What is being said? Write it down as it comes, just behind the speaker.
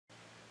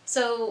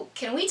So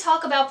can we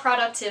talk about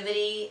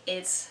productivity?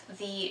 It's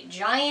the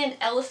giant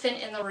elephant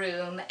in the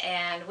room,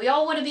 and we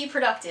all want to be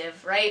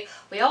productive, right?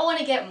 We all want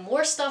to get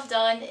more stuff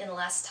done in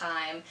less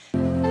time.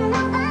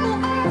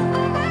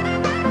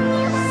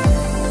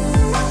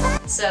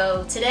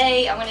 So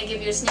today I'm going to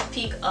give you a sneak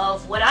peek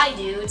of what I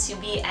do to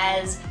be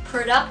as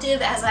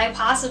productive as I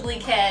possibly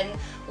can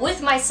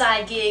with my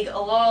side gig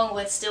along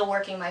with still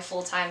working my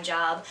full-time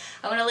job.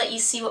 I'm going to let you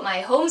see what my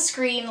home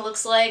screen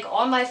looks like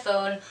on my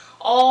phone,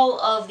 all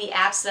of the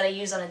apps that I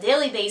use on a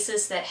daily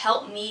basis that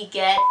help me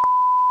get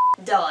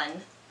done.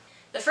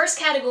 The first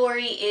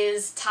category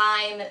is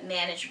time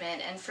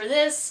management, and for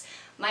this,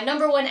 my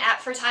 #1 app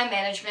for time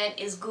management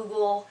is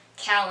Google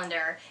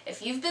Calendar.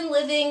 If you've been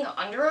living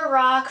under a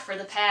rock for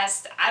the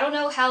past I don't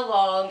know how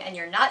long and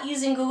you're not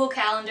using Google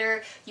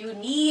Calendar, you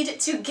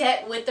need to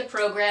get with the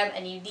program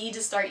and you need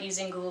to start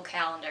using Google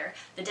Calendar.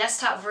 The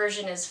desktop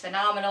version is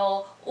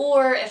phenomenal,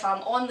 or if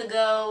I'm on the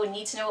go and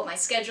need to know what my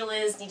schedule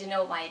is, need to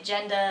know what my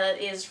agenda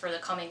is for the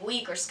coming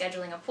week or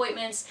scheduling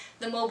appointments,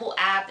 the mobile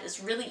app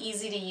is really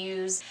easy to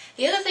use.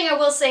 The other thing I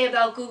will say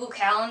about Google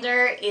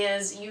Calendar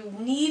is you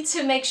need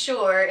to make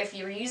sure, if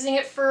you're using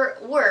it for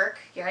work,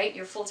 right,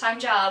 your full-time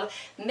job,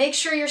 make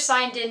sure you're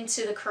signed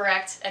into the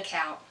correct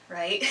account,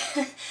 right?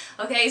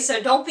 Okay, so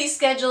don't be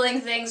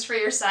scheduling things for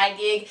your side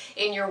gig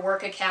in your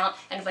work account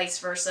and vice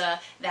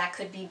versa. That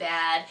could be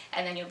bad,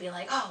 and then you'll be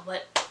like, oh,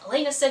 but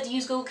Elena said to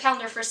use Google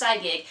Calendar for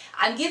side gig.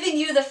 I'm giving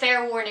you the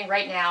fair warning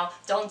right now,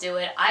 don't do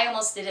it. I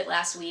almost did it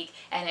last week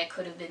and it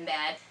could have been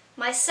bad.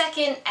 My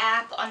second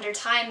app under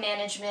time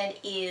management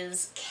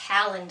is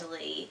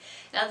Calendly.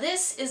 Now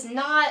this is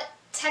not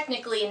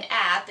technically an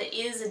app, it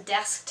is a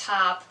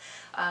desktop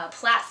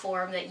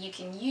platform that you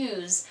can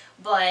use,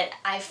 but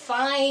I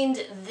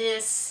find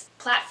this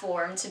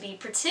platform to be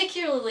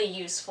particularly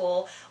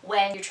useful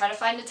when you're trying to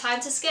find a time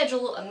to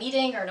schedule a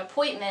meeting or an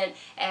appointment,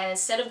 and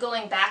instead of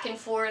going back and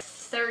forth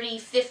 30,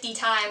 50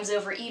 times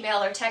over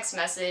email or text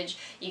message,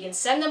 you can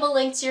send them a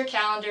link to your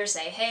calendar,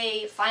 say,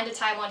 hey, find a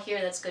time on here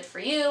that's good for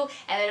you,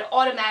 and it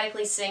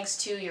automatically syncs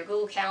to your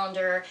Google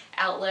Calendar,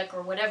 Outlook,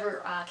 or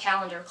whatever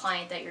calendar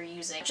client that you're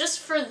using.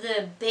 Just for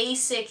the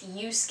basic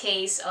use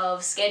case of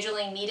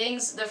scheduling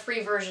meetings, the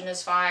free version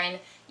is fine.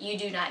 You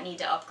do not need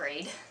to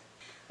upgrade.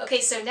 Okay,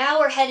 so now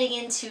we're heading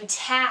into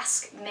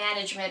task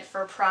management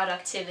for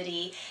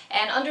productivity,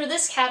 and under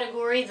this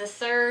category, the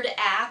third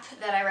app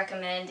that I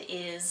recommend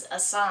is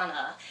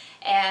Asana.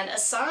 And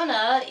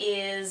Asana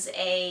is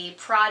a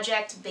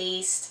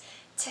project-based,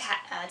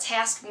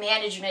 task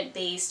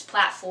management-based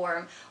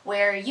platform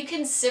where you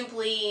can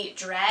simply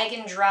drag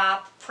and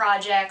drop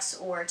projects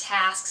or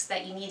tasks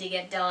that you need to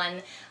get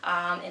done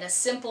in a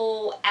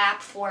simple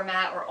app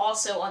format or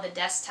also on the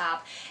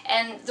desktop.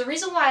 And the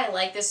reason why I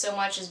like this so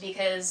much is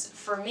because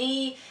for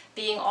me,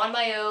 being on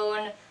my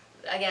own,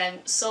 again,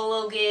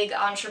 solo gig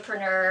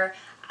entrepreneur,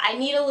 I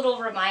need a little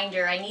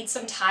reminder, I need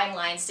some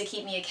timelines to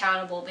keep me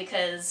accountable,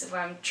 because when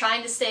I'm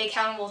trying to stay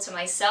accountable to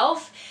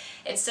myself,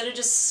 instead of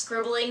just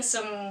scribbling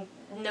some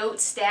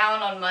notes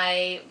down on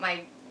my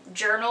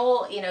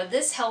journal, you know,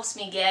 this helps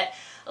me get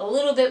a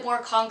little bit more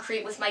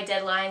concrete with my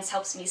deadlines,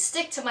 helps me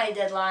stick to my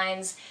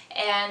deadlines,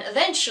 and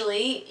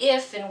eventually,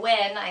 if and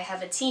when I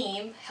have a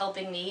team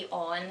helping me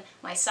on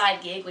my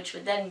side gig, which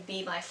would then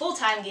be my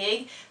full-time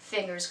gig,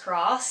 fingers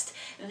crossed,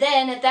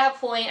 then at that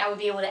point I would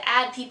be able to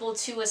add people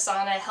to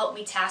Asana, help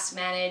me task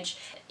manage.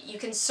 You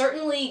can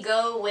certainly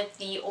go with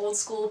the old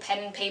school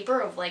pen and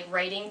paper of like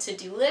writing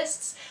to-do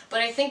lists,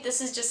 but I think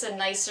this is just a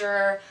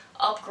nicer,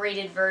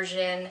 upgraded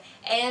version,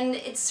 and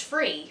it's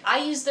free.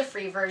 I use the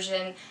free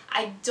version.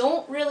 I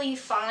don't really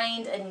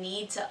find a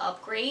need to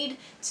upgrade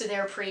to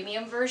their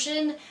premium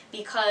version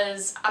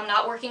because I'm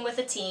not working with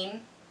a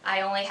team.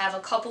 I only have a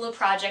couple of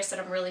projects that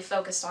I'm really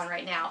focused on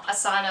right now.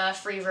 Asana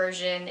free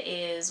version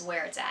is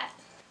where it's at.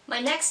 My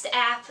next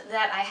app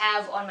that I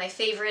have on my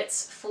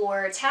favorites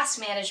for task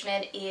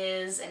management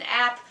is an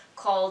app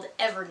called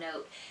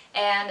Evernote.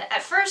 And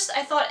at first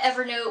I thought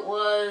Evernote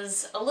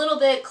was a little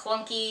bit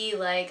clunky,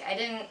 like I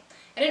didn't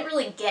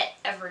really get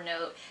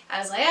Evernote. I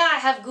was like, I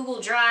have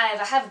Google Drive,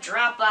 I have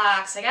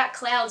Dropbox, I got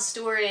cloud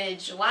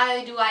storage,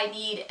 why do I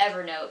need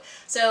Evernote?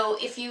 So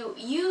if you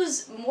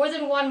use more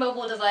than one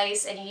mobile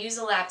device and you use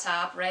a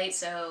laptop, right,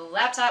 so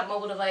laptop,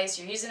 mobile device,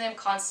 you're using them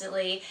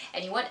constantly,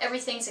 and you want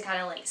everything to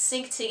kind of like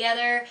sync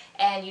together,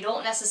 and you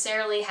don't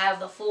necessarily have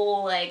the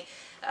full like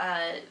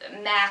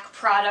Mac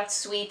product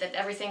suite that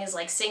everything is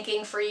like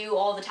syncing for you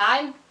all the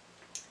time,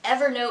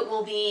 Evernote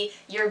will be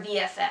your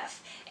BFF.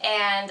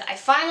 And I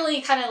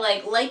finally kind of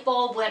like light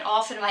bulb went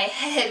off in my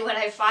head when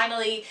I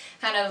finally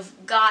kind of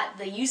got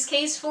the use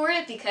case for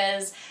it,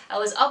 because I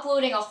was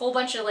uploading a whole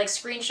bunch of like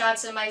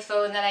screenshots in my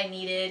phone that I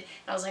needed,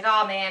 and I was like,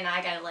 oh man,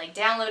 I gotta like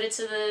download it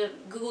to the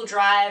Google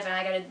Drive and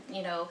I gotta,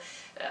 you know,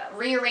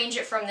 rearrange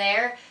it from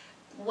there.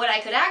 what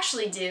I could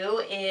actually do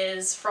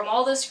is, from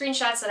all those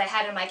screenshots that I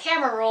had in my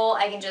camera roll,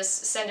 I can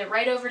just send it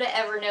right over to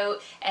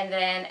Evernote, and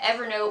then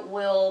Evernote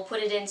will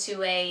put it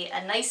into a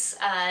nice,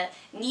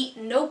 neat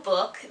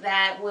notebook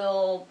that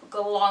will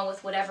go along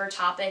with whatever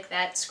topic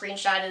that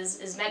screenshot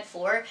is meant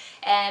for,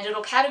 and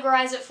it'll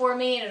categorize it for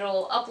me, and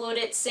it'll upload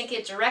it, sync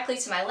it directly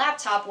to my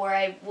laptop where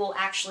I will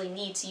actually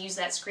need to use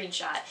that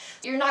screenshot.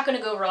 You're not going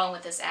to go wrong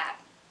with this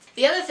app.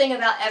 The other thing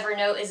about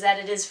Evernote is that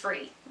it is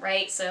free,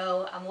 right?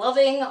 So I'm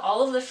loving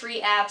all of the free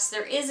apps.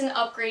 There is an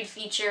upgrade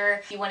feature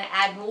if you want to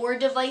add more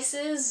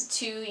devices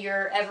to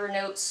your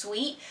Evernote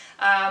suite.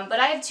 But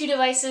I have 2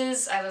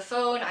 devices. I have a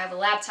phone, I have a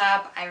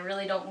laptop. I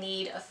really don't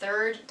need a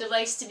 3rd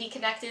device to be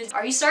connected.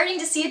 Are you starting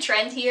to see a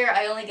trend here?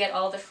 I only get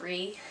all the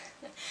free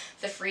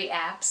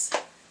apps.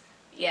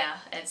 Yeah,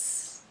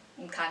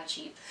 I'm kind of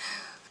cheap.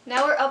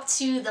 Now we're up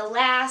to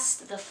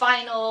the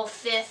final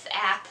 5th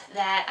app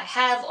that I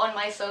have on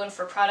my phone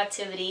for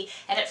productivity,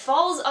 and it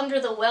falls under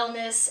the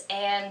wellness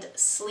and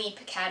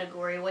sleep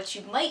category, which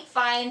you might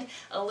find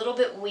a little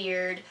bit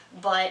weird,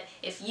 but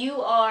if you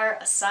are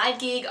a side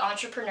gig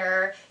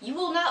entrepreneur, you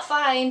will not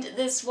find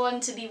this one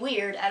to be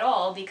weird at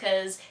all,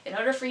 because in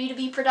order for you to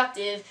be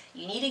productive,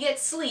 you need to get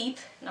sleep,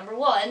 number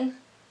 1.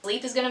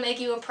 Sleep is going to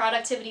make you a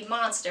productivity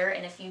monster,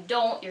 and if you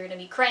don't, you're going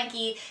to be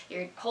cranky,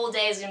 your whole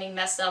day is going to be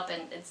messed up,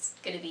 and it's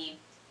going to be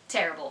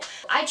terrible.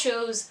 I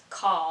chose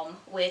Calm,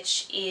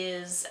 which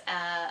is,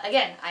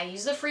 again, I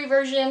use the free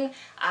version.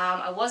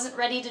 I wasn't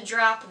ready to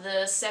drop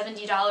the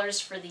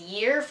 $70 for the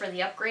year for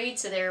the upgrade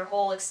to their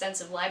whole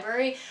extensive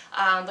library,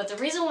 but the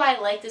reason why I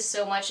like this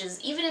so much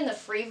is even in the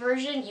free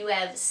version, you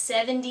have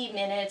 70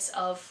 minutes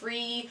of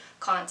free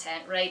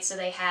content, right? So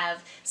they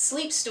have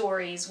sleep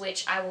stories,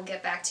 which I will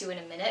get back to in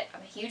a minute.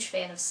 I'm a huge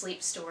fan of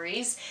sleep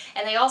stories.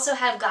 And they also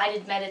have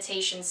guided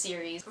meditation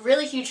series.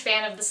 Really huge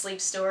fan of the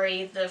sleep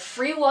story. The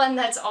free one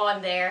that's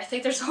on there, I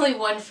think there's only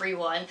one free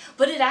one,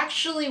 but it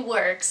actually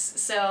works.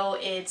 So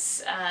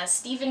it's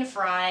Stephen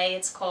Fry,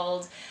 it's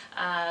called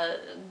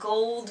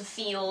Gold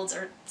Fields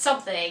or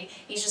something.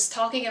 He's just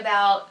talking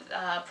about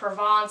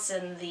Provence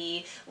and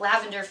the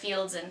lavender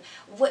fields, and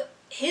what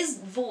his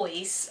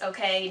voice,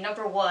 okay,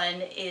 number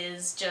 1,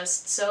 is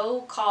just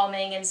so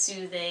calming and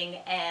soothing,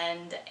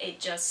 and it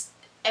just,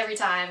 every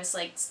time it's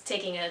like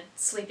taking a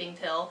sleeping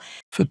pill.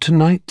 For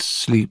tonight's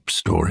sleep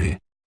story,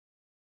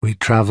 we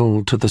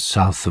travel to the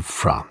south of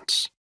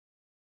France.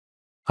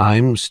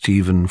 I'm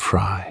Stephen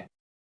Fry.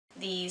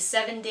 The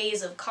 7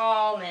 days of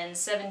calm and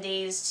 7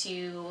 days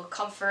to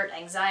comfort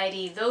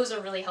anxiety, those are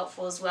really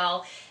helpful as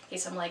well in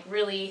case I'm like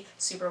really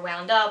super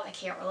wound up, I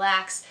can't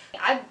relax.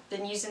 I've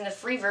been using the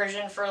free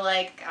version for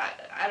like,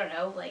 I don't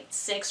know, like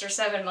 6 or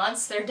 7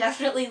 months. They're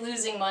definitely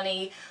losing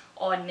money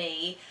on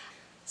me.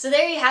 So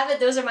there you have it.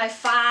 Those are my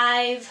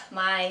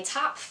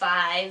top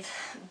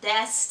 5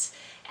 best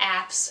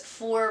apps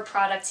for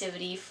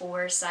productivity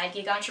for side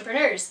gig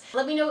entrepreneurs.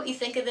 Let me know what you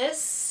think of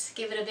this.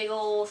 Give it a big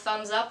ol'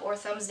 thumbs up or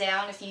thumbs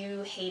down if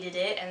you hated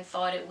it and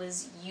thought it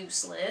was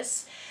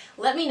useless.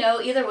 Let me know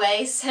either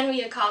way. Send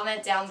me a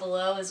comment down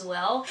below as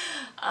well.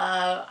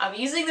 I'm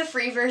using the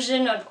free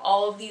version of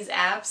all of these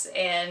apps,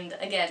 and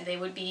again, they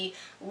would be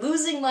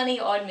losing money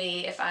on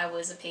me if I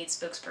was a paid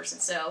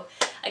spokesperson. So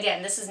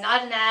again, this is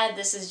not an ad,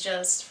 this is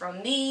just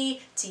from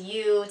me to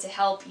you to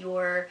help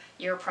your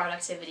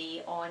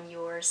productivity on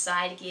your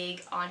side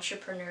gig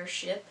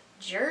entrepreneurship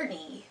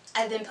journey.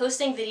 I've been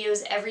posting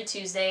videos every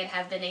Tuesday and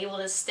have been able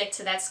to stick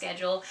to that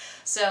schedule,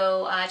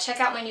 so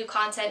check out my new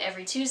content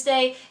every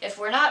Tuesday. If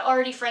we're not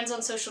already friends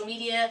on social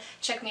media,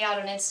 check me out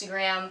on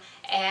Instagram,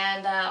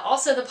 and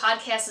also the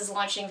podcast is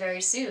launching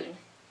very soon.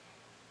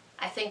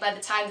 I think by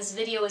the time this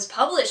video is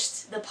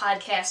published, the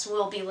podcast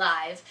will be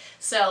live,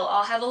 so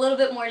I'll have a little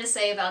bit more to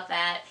say about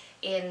that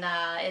in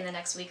the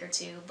next week or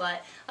 2,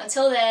 but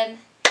until then,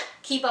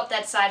 keep up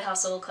that side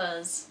hustle,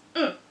 cause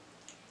it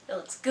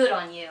looks good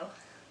on you.